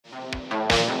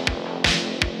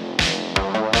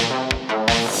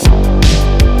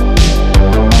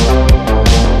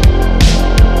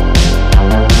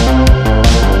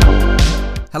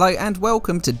Hello and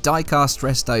welcome to Diecast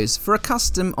Restos for a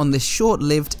custom on this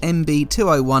short-lived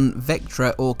MB201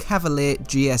 Vectra or Cavalier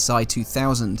GSi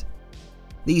 2000.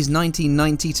 These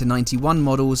 1990 to 91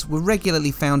 models were regularly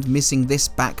found missing this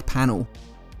back panel.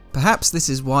 Perhaps this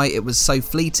is why it was so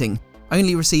fleeting,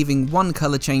 only receiving one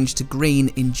colour change to green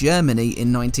in Germany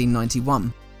in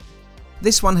 1991.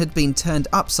 This one had been turned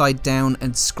upside down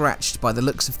and scratched by the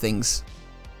looks of things.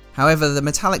 However, the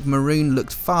metallic maroon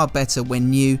looked far better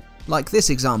when new, like this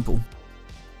example.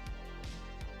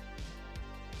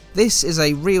 This is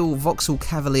a real Vauxhall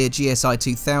Cavalier GSi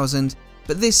 2000,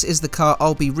 but this is the car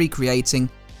I'll be recreating,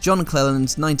 John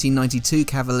Cleland's 1992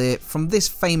 Cavalier from this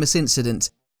famous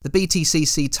incident, the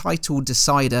BTCC title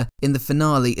decider in the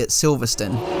finale at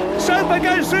Silverstone. Soper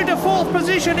goes through to 4th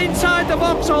position inside the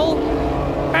Vauxhall,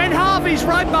 and Harvey's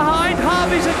right behind.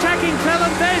 Harvey's attacking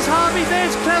Cleland. There's Harvey,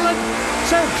 there's Cleland.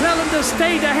 So Cleland has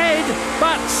stayed ahead,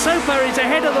 but Soper is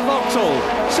ahead of the Vauxhall.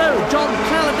 So John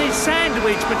Cleland is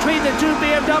sandwiched between the two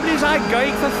BMWs. I'm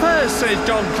going for first, says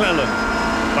John Cleland.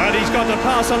 But he's got to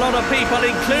pass a lot of people,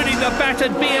 including the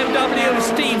battered BMW of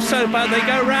Steve Soper. They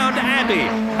go round Abbey.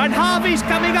 And Harvey's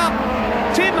coming up.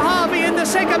 Tim Harvey in the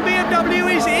second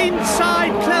BMW is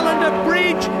inside Cleland at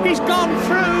bridge. He's gone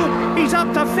through. He's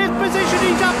up to 5th position.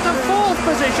 He's up to 4th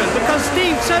position because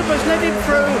Steve Soper's let him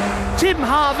through. Tim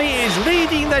Harvey is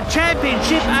leading the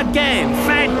championship again.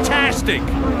 Fantastic.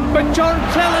 But John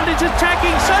Cleland is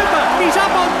attacking Soper. He's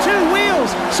up on 2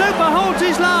 wheels. Soper holds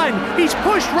his line. He's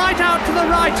pushed right out to the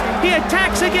right. He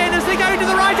attacks again as they go to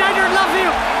the right-hander at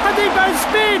Lovehill. And they both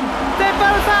spin. They're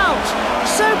both out.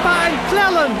 Soper and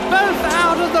Cleland both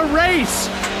out of the race.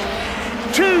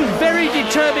 Two very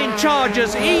determined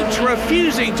chargers, each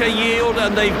refusing to yield,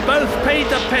 and they've both paid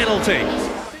the penalty.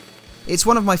 It's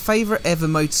one of my favourite ever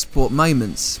motorsport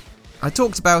moments. I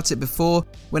talked about it before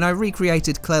when I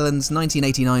recreated Cleland's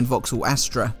 1989 Vauxhall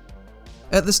Astra.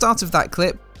 At the start of that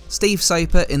clip, Steve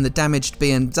Soper in the damaged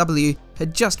BMW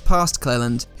had just passed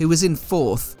Cleland, who was in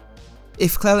 4th.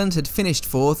 If Cleland had finished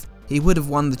 4th, he would have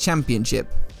won the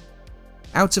championship.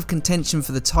 Out of contention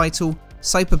for the title,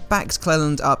 Soper backed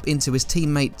Cleland up into his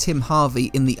teammate Tim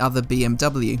Harvey in the other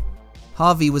BMW.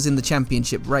 Harvey was in the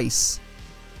championship race.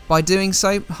 By doing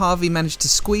so, Harvey managed to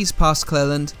squeeze past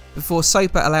Cleland before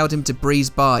Soper allowed him to breeze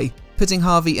by, putting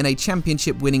Harvey in a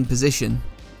championship winning position.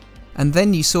 And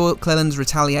then you saw Cleland's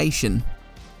retaliation.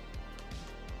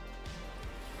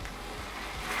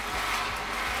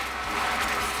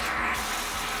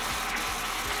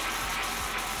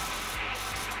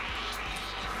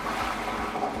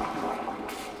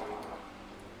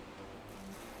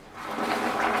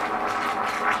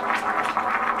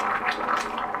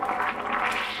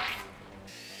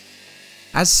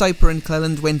 As Soper and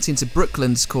Cleland went into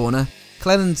Brookland's corner,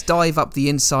 Cleland's dive up the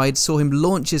inside saw him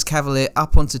launch his Cavalier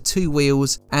up onto 2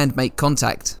 wheels and make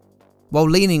contact. While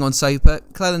leaning on Soper,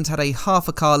 Cleland had a half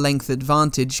a car length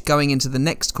advantage going into the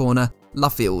next corner,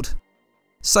 Luffield.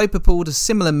 Soper pulled a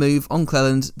similar move on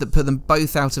Cleland that put them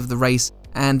both out of the race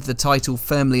and the title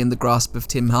firmly in the grasp of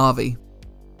Tim Harvey.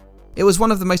 It was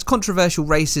one of the most controversial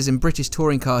races in British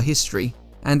touring car history,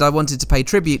 and I wanted to pay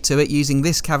tribute to it using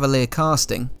this Cavalier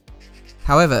casting.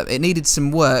 However, it needed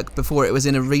some work before it was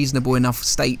in a reasonable enough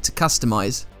state to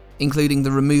customise, including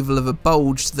the removal of a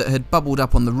bulge that had bubbled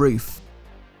up on the roof.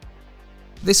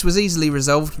 This was easily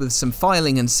resolved with some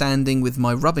filing and sanding with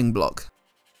my rubbing block.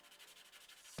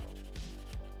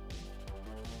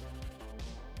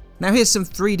 Now here's some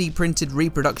 3D printed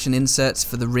reproduction inserts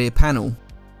for the rear panel.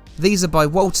 These are by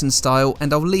Walton Style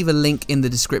and I'll leave a link in the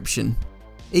description.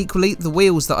 Equally, the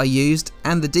wheels that I used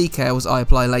and the decals I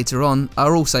apply later on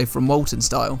are also from Walton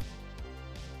Style.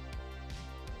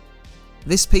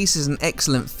 This piece is an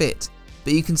excellent fit,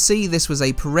 but you can see this was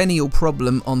a perennial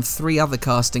problem on 3 other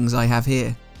castings I have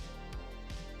here.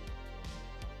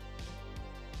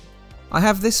 I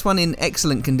have this one in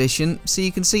excellent condition, so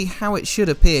you can see how it should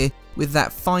appear with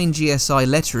that fine GSi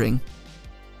lettering.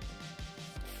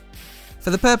 For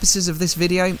the purposes of this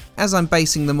video, as I'm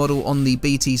basing the model on the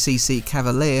BTCC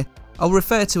Cavalier, I'll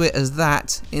refer to it as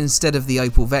that instead of the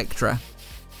Opel Vectra.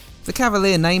 The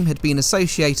Cavalier name had been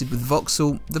associated with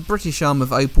Vauxhall, the British arm of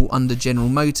Opel under General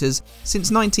Motors, since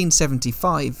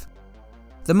 1975.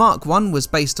 The Mark I was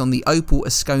based on the Opel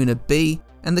Ascona B,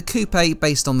 and the Coupe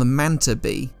based on the Manta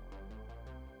B.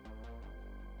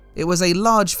 It was a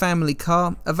large family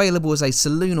car, available as a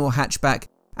saloon or hatchback,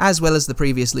 as well as the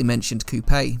previously mentioned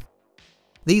Coupe.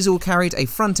 These all carried a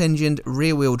front-engined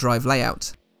rear-wheel drive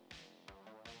layout.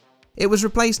 It was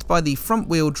replaced by the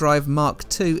front-wheel drive Mark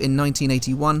II in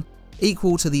 1981,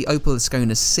 equal to the Opel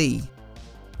Ascona C.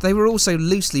 They were also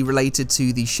loosely related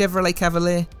to the Chevrolet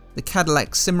Cavalier, the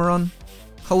Cadillac Cimarron,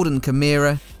 Holden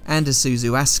Chimera and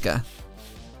Isuzu Aska.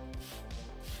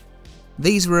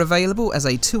 These were available as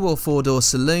a 2 or 4 door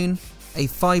saloon, a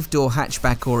 5-door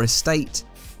hatchback or estate,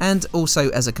 and also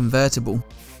as a convertible.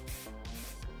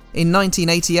 In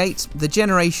 1988, the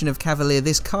generation of Cavalier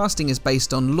this casting is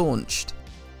based on launched.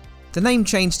 The name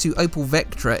changed to Opel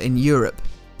Vectra in Europe,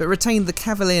 but retained the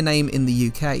Cavalier name in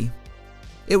the UK.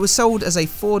 It was sold as a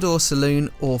 4-door saloon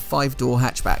or 5-door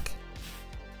hatchback.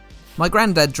 My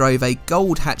granddad drove a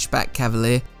gold hatchback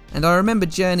Cavalier, and I remember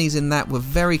journeys in that were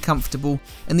very comfortable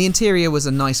and the interior was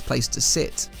a nice place to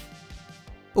sit.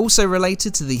 Also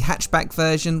related to the hatchback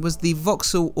version was the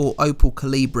Vauxhall or Opel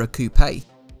Calibra Coupe.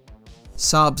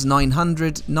 Saab's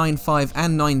 900, 95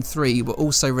 and 93 were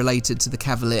also related to the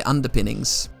Cavalier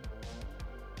underpinnings.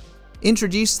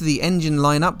 Introduced to the engine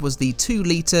lineup was the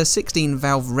 2-litre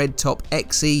 16-valve red-top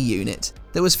XE unit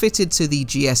that was fitted to the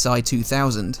GSi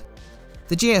 2000.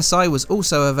 The GSi was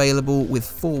also available with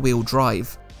 4-wheel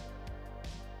drive.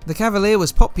 The Cavalier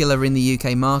was popular in the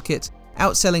UK market,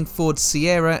 outselling Ford's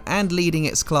Sierra and leading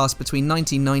its class between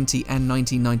 1990 and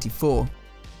 1994.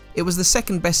 It was the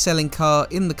second best-selling car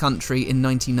in the country in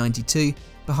 1992,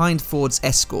 behind Ford's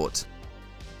Escort.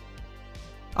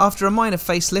 After a minor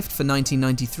facelift for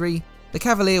 1993, the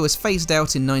Cavalier was phased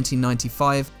out in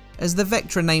 1995 as the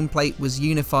Vectra nameplate was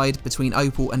unified between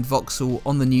Opel and Vauxhall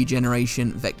on the new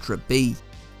generation Vectra B.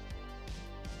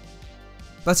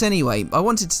 But anyway, I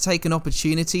wanted to take an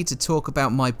opportunity to talk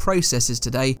about my processes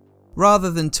today, rather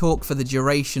than talk for the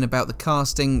duration about the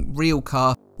casting, real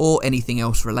car, or anything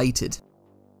else related.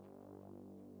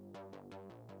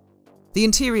 The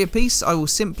interior piece I will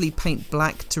simply paint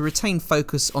black to retain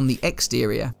focus on the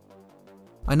exterior.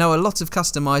 I know a lot of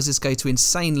customizers go to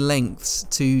insane lengths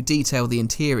to detail the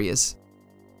interiors.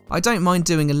 I don't mind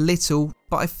doing a little,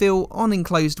 but I feel on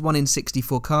enclosed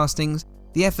 1-in-64 castings,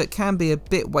 the effort can be a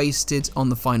bit wasted on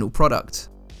the final product.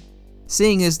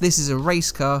 Seeing as this is a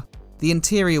race car, the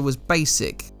interior was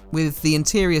basic, with the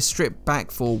interior stripped back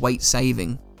for weight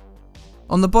saving.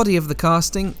 On the body of the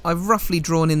casting, I've roughly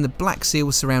drawn in the black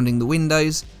seal surrounding the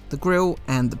windows, the grille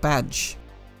and the badge.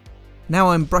 Now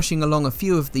I'm brushing along a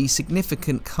few of the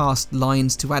significant cast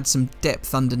lines to add some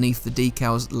depth underneath the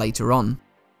decals later on.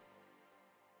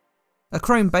 A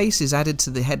chrome base is added to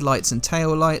the headlights and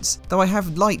tail lights, though I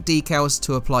have light decals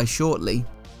to apply shortly.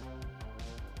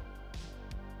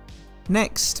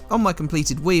 Next, on my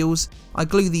completed wheels, I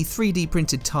glue the 3D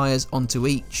printed tyres onto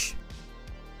each.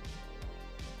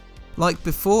 Like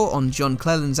before on John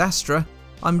Cleland's Astra,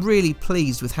 I'm really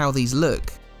pleased with how these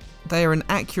look. They are an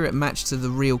accurate match to the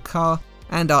real car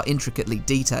and are intricately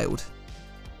detailed.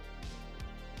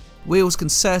 Wheels can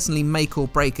certainly make or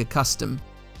break a custom.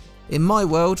 In my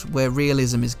world, where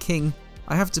realism is king,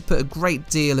 I have to put a great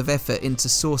deal of effort into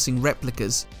sourcing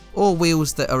replicas, or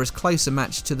wheels that are as close a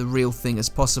match to the real thing as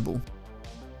possible.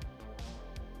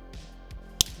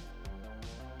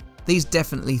 These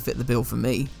definitely fit the bill for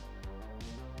me.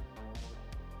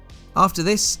 After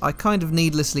this, I kind of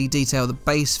needlessly detail the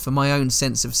base for my own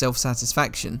sense of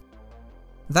self-satisfaction.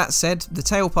 That said, the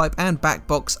tailpipe and back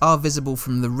box are visible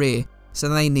from the rear, so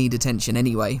they need attention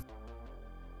anyway.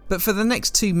 But for the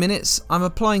next 2 minutes, I'm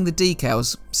applying the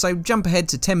decals, so jump ahead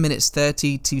to 10 minutes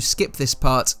 30 to skip this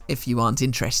part if you aren't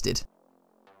interested.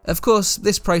 Of course,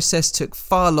 this process took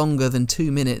far longer than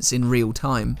 2 minutes in real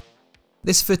time.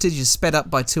 This footage is sped up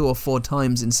by 2 or 4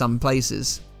 times in some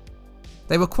places.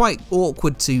 They were quite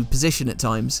awkward to position at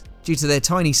times, due to their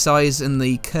tiny size and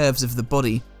the curves of the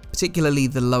body, particularly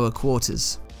the lower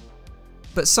quarters.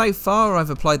 But so far I've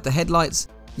applied the headlights,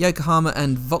 Yokohama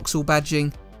and Vauxhall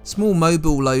badging, small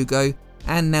mobile logo,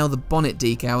 and now the bonnet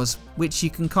decals, which you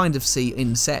can kind of see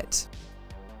inset.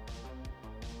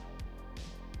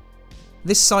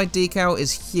 This side decal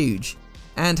is huge,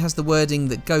 and has the wording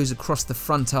that goes across the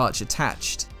front arch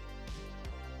attached.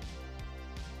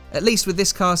 At least with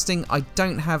this casting, I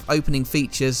don't have opening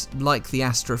features like the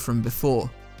Astra from before.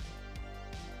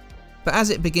 But as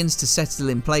it begins to settle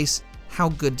in place, how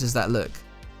good does that look?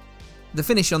 The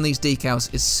finish on these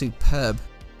decals is superb.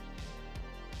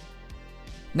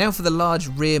 Now for the large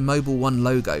rear Mobile One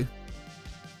logo.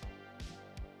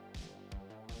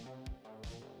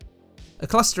 A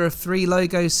cluster of 3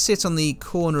 logos sit on the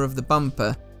corner of the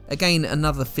bumper, again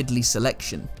another fiddly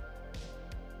selection.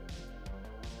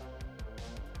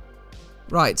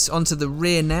 Right, onto the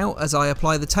rear now as I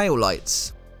apply the tail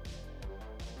lights.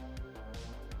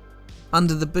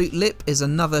 Under the boot lip is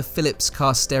another Philips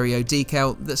cast stereo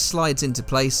decal that slides into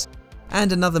place,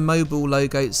 and another Mobile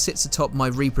logo sits atop my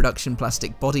reproduction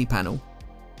plastic body panel.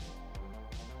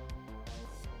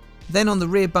 Then on the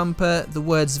rear bumper, the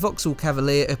words Vauxhall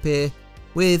Cavalier appear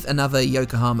with another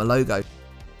Yokohama logo.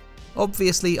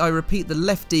 Obviously I repeat the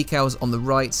left decals on the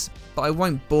right, but I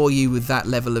won't bore you with that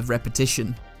level of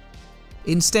repetition.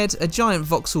 Instead, a giant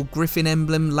Vauxhall Griffin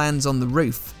emblem lands on the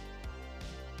roof.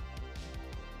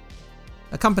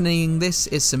 Accompanying this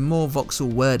is some more Vauxhall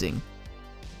wording.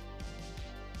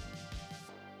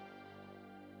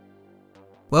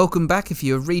 Welcome back if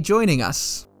you are rejoining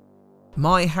us.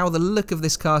 My, how the look of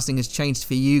this casting has changed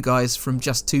for you guys from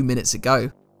just 2 minutes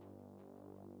ago.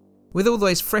 With all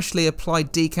those freshly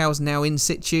applied decals now in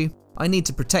situ, I need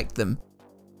to protect them.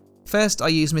 First I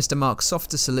use Mr. Mark's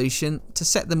softer solution to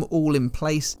set them all in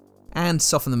place and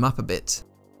soften them up a bit.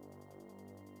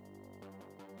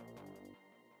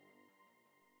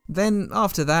 Then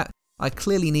after that, I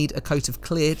clearly need a coat of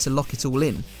clear to lock it all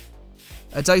in.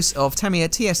 A dose of Tamiya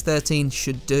TS13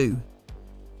 should do.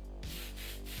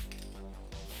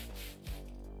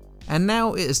 And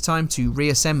now it is time to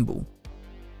reassemble.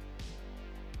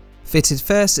 Fitted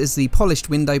first is the polished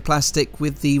window plastic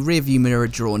with the rearview mirror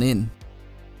drawn in.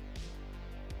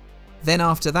 Then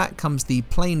after that comes the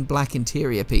plain black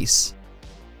interior piece.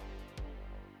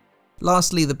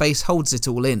 Lastly, the base holds it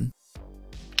all in,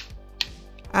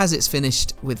 as it's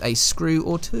finished with a screw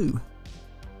or two.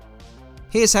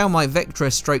 Here's how my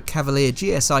Vectra stroke Cavalier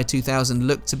GSi 2000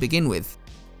 looked to begin with.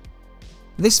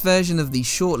 This version of the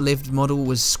short-lived model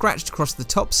was scratched across the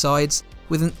top sides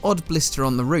with an odd blister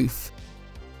on the roof.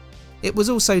 It was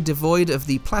also devoid of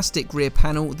the plastic rear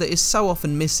panel that is so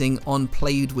often missing on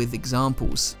played with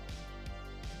examples.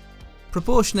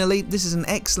 Proportionally, this is an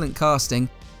excellent casting,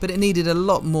 but it needed a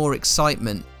lot more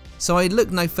excitement, so I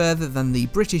looked no further than the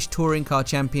British Touring Car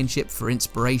Championship for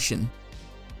inspiration.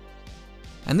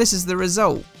 And this is the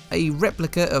result, a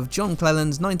replica of John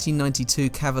Cleland's 1992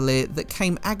 Cavalier that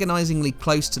came agonisingly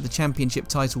close to the championship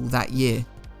title that year.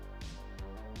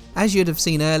 As you'd have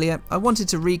seen earlier, I wanted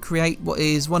to recreate what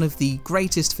is one of the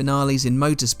greatest finales in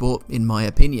motorsport, in my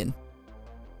opinion.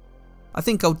 I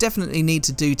think I'll definitely need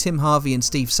to do Tim Harvey and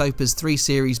Steve Soper's 3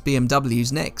 Series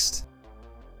BMWs next.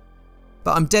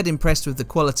 But I'm dead impressed with the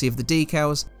quality of the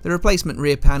decals, the replacement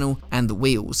rear panel and the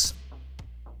wheels.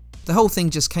 The whole thing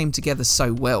just came together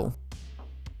so well.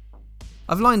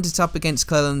 I've lined it up against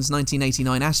Cleland's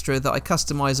 1989 Astra that I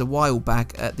customised a while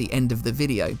back at the end of the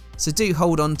video, so do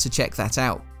hold on to check that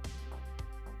out.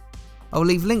 I'll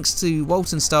leave links to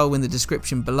Walton Style in the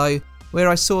description below, where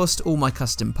I sourced all my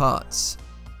custom parts.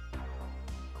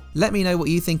 Let me know what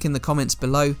you think in the comments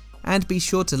below, and be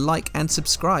sure to like and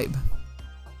subscribe.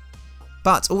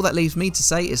 But all that leaves me to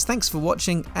say is thanks for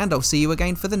watching, and I'll see you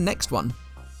again for the next one.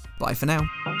 Bye for now.